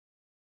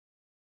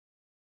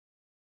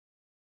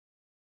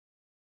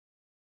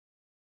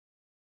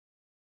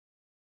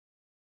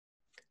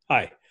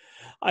Hi,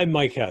 I'm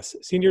Mike Hess,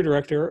 Senior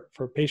Director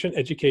for Patient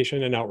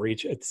Education and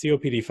Outreach at the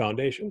COPD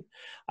Foundation.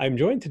 I'm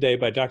joined today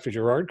by Dr.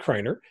 Gerard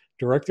Criner,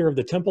 Director of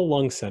the Temple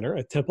Lung Center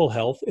at Temple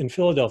Health in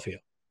Philadelphia,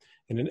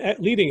 and a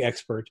leading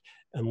expert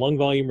in lung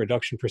volume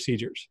reduction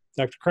procedures.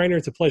 Dr. Criner,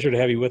 it's a pleasure to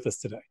have you with us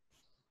today.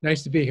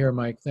 Nice to be here,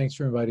 Mike. Thanks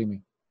for inviting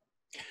me.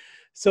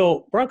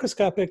 So,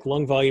 bronchoscopic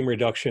lung volume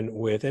reduction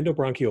with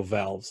endobronchial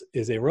valves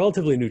is a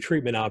relatively new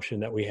treatment option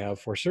that we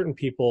have for certain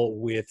people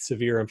with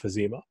severe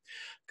emphysema.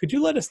 Could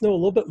you let us know a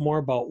little bit more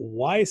about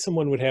why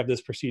someone would have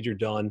this procedure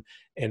done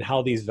and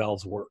how these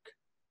valves work?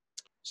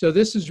 So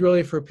this is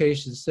really for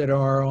patients that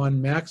are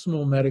on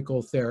maximal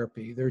medical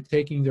therapy. They're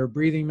taking their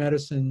breathing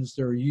medicines,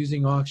 they're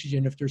using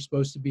oxygen if they're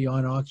supposed to be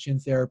on oxygen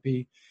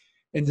therapy,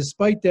 and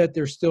despite that,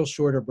 they're still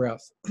short of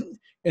breath.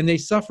 And they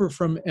suffer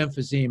from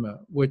emphysema,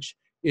 which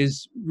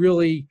is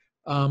really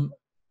an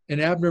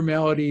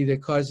abnormality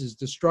that causes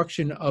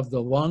destruction of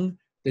the lung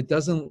that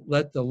doesn't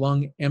let the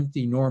lung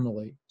empty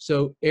normally.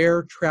 So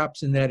air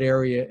traps in that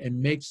area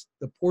and makes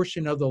the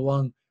portion of the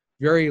lung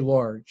very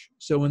large.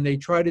 So when they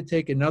try to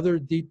take another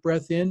deep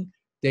breath in,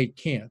 they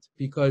can't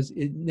because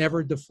it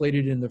never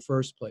deflated in the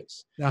first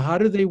place. Now, how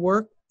do they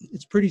work?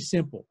 It's pretty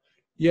simple.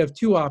 You have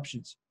two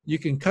options. You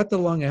can cut the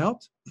lung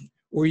out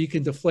or you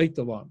can deflate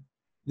the lung.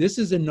 This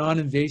is a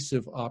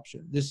non-invasive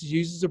option. This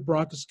uses a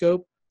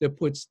bronchoscope that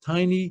puts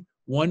tiny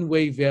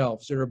one-way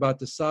valves that are about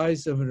the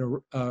size of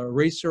an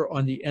eraser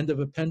on the end of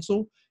a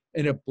pencil,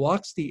 and it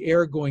blocks the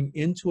air going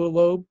into a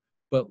lobe,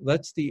 but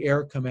lets the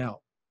air come out.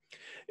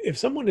 If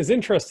someone is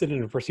interested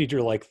in a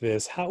procedure like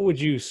this, how would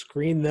you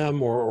screen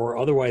them or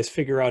otherwise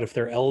figure out if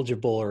they're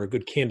eligible or a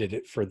good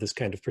candidate for this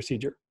kind of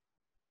procedure?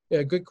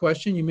 Yeah, good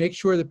question. You make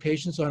sure the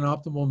patient's on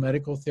optimal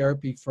medical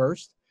therapy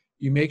first.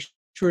 You make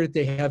sure that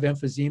they have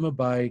emphysema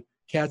by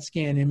CAT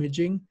scan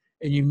imaging,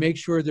 and you make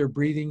sure their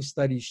breathing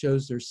study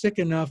shows they're sick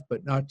enough,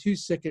 but not too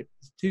sick, and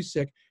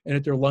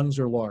that their lungs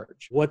are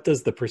large. What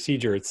does the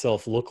procedure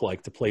itself look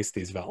like to place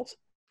these valves?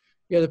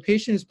 Yeah, the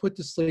patient is put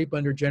to sleep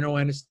under general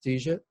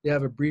anesthesia. They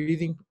have a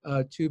breathing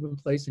tube in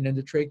place, an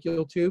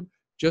endotracheal tube,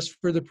 just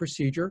for the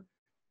procedure.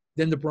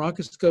 Then the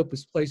bronchoscope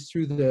is placed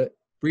through the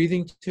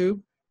breathing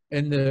tube,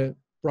 and the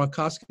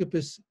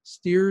bronchoscopist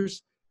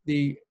steers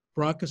the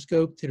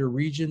bronchoscope to the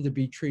region to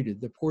be treated,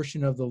 the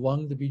portion of the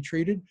lung to be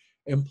treated,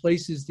 and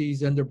places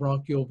these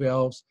endobronchial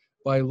valves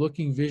by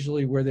looking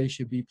visually where they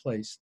should be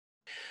placed.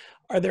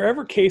 Are there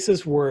ever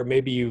cases where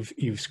maybe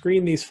you've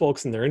screened these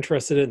folks and they're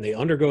interested in it and they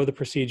undergo the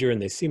procedure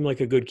and they seem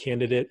like a good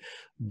candidate,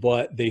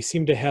 but they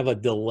seem to have a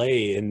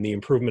delay in the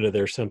improvement of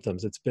their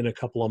symptoms? It's been a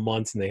couple of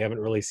months and they haven't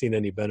really seen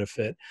any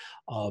benefit.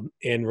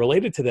 And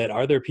related to that,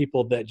 are there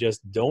people that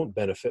just don't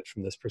benefit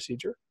from this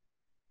procedure?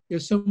 Yeah,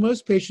 so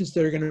most patients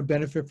that are going to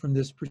benefit from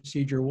this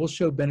procedure will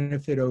show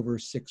benefit over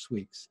 6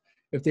 weeks.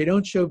 If they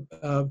don't show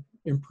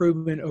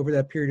improvement over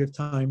that period of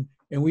time,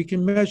 and we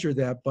can measure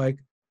that by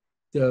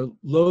the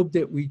lobe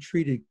that we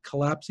treated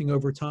collapsing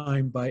over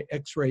time by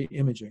X-ray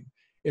imaging.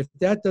 If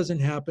that doesn't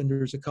happen,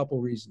 there's a couple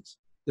reasons.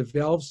 The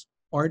valves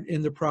aren't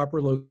in the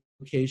proper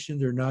location.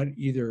 They're not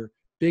either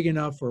big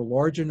enough or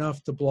large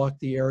enough to block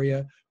the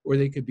area, or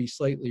they could be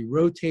slightly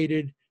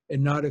rotated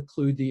and not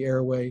occlude the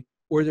airway,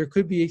 or there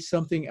could be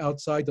something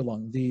outside the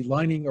lung. The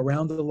lining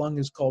around the lung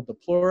is called the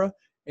pleura,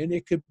 and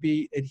it could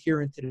be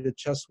adherent to the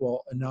chest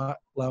wall and not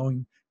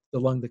allowing the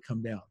lung to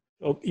come down.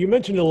 Well, you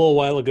mentioned a little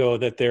while ago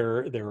that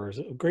there was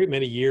a great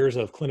many years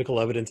of clinical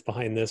evidence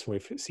behind this.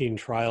 We've seen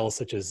trials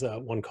such as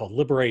one called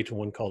Liberate and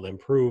one called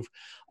Improve,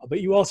 but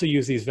you also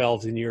use these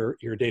valves in your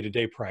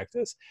day-to-day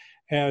practice.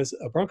 Has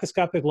a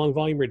bronchoscopic lung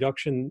volume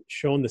reduction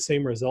shown the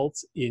same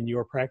results in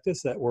your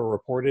practice that were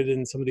reported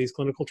in some of these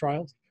clinical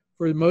trials?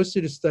 For most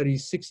of the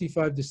studies,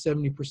 65 to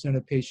 70%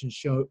 of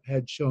patients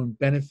had shown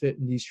benefit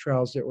in these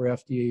trials that were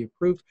FDA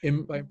approved.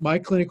 In my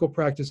clinical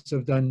practice,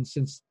 I've done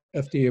since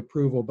FDA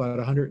approval about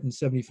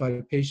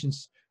 175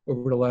 patients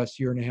over the last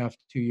year and a half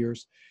to 2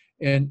 years.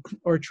 And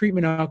our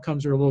treatment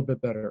outcomes are a little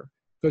bit better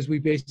because we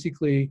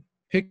basically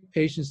pick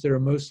patients that are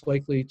most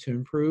likely to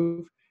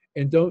improve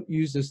and don't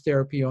use this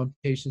therapy on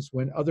patients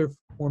when other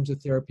forms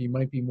of therapy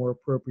might be more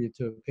appropriate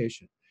to a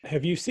patient.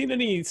 Have you seen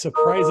any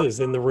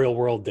surprises in the real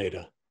world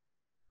data?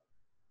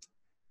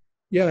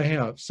 Yeah, I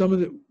have. Some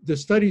of the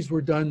studies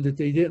were done that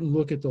they didn't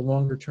look at the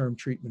longer term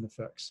treatment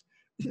effects.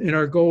 And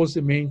our goal is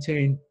to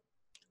maintain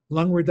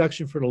lung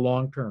reduction for the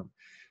long term.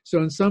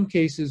 So in some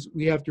cases,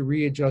 we have to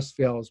readjust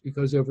valves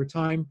because over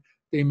time,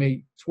 they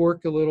may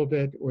torque a little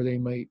bit or they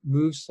might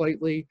move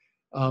slightly,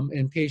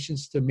 and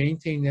patients to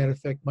maintain that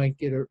effect might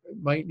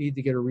need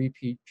to get a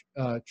repeat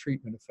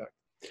treatment effect.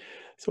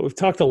 So we've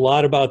talked a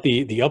lot about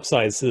the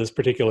upsides to this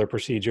particular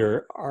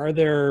procedure. Are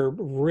there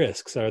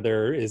risks?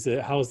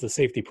 How's the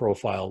safety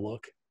profile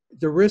look?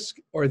 The risks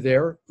are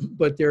there,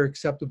 but they're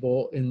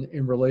acceptable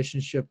in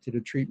relationship to the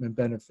treatment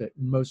benefit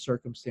in most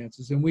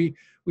circumstances. And we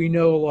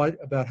know a lot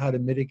about how to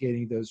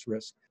mitigating those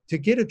risks. To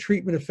get a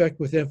treatment effect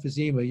with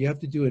emphysema, you have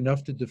to do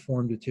enough to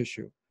deform the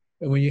tissue.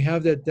 And when you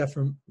have that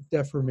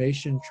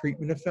deformation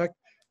treatment effect,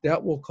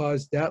 that will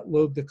cause that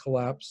lobe to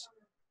collapse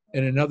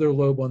and another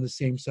lobe on the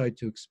same side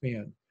to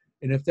expand.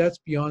 And if that's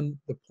beyond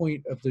the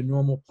point of the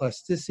normal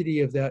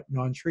plasticity of that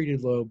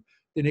non-treated lobe,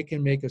 then it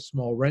can make a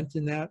small rent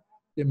in that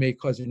may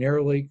cause an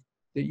air leak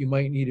that you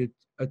might need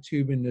a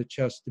tube in the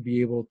chest to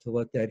be able to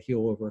let that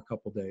heal over a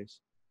couple days.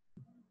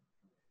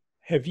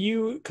 Have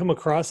you come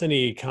across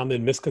any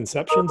common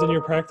misconceptions in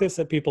your practice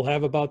that people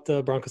have about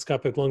the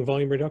bronchoscopic lung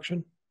volume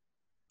reduction?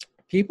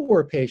 People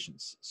or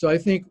patients. So I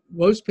think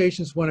most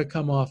patients want to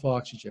come off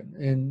oxygen,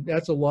 and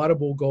that's a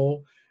laudable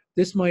goal.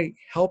 This might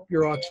help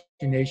your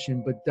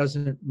oxygenation, but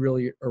doesn't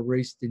really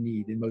erase the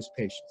need in most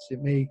patients.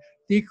 It may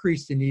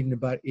decrease the need in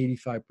about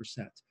 85%.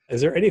 Is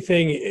there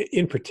anything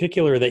in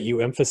particular that you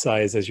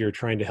emphasize as you're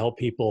trying to help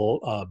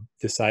people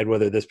decide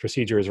whether this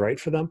procedure is right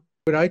for them?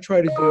 What I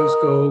try to do is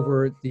go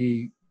over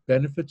the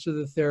benefits of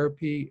the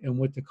therapy and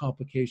what the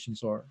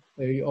complications are.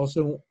 I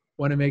also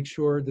want to make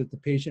sure that the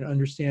patient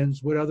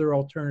understands what other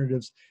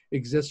alternatives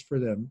exist for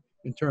them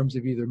in terms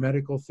of either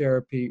medical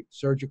therapy,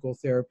 surgical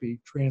therapy,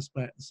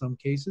 transplant in some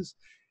cases,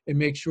 and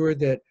make sure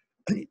that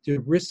the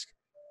risk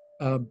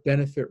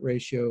benefit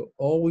ratio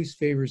always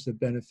favors the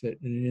benefit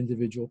in an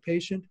individual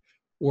patient,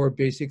 or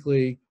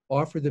basically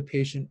offer the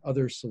patient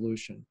other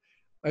solution.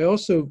 I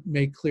also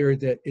make clear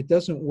that it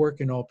doesn't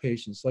work in all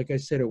patients. Like I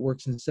said, it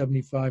works in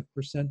 75%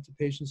 of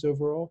patients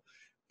overall,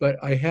 but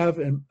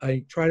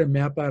I try to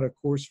map out a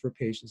course for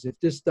patients. If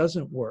this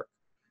doesn't work,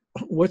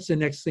 what's the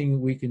next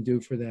thing we can do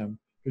for them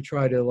to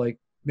try to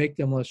make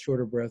them less short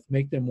of breath,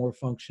 make them more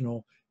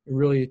functional, and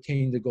really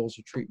attain the goals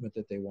of treatment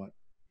that they want.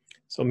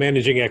 So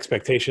managing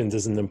expectations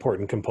is an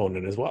important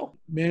component as well.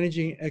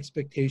 Managing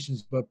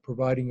expectations, but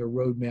providing a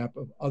roadmap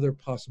of other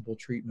possible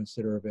treatments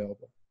that are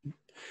available.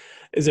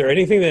 Is there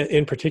anything that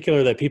in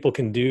particular that people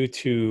can do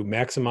to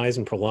maximize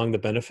and prolong the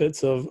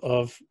benefits of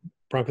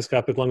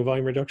bronchoscopic lung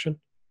volume reduction?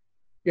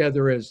 Yeah,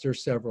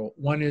 there's several.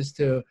 One is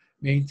to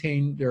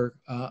maintain their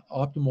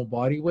optimal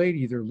body weight,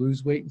 either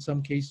lose weight in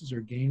some cases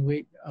or gain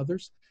weight in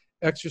others.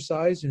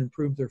 Exercise and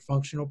improve their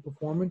functional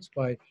performance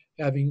by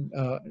having,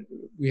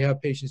 we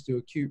have patients do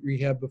acute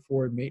rehab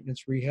before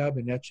maintenance rehab,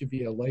 and that should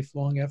be a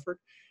lifelong effort.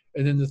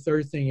 And then the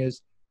third thing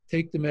is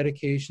take the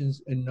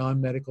medications and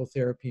non-medical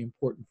therapy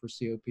important for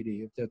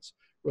COPD. If that's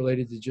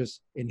related to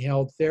just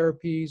inhaled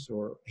therapies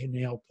or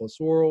inhaled plus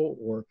oral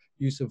or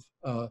use of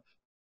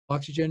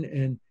oxygen,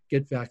 and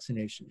get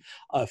vaccination.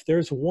 If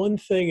there's one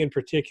thing in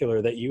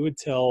particular that you would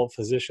tell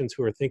physicians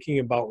who are thinking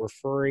about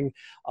referring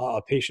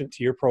a patient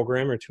to your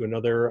program or to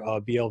another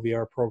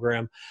BLVR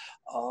program,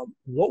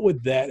 what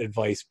would that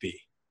advice be?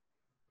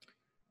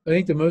 I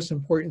think the most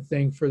important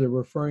thing for the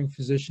referring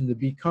physician to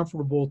be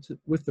comfortable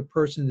with the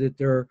person that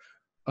they're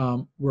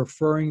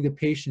referring the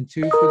patient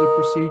to for the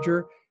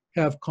procedure,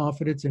 have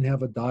confidence and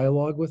have a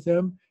dialogue with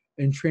them,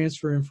 and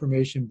transfer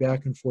information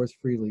back and forth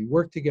freely.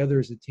 Work together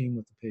as a team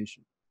with the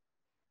patient.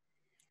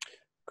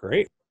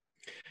 Great.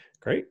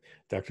 Great.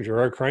 Dr.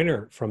 Gerard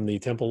Criner from the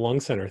Temple Lung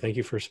Center, thank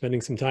you for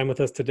spending some time with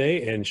us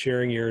today and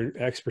sharing your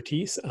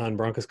expertise on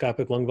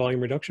bronchoscopic lung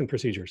volume reduction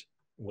procedures.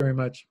 Very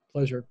much.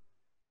 Pleasure.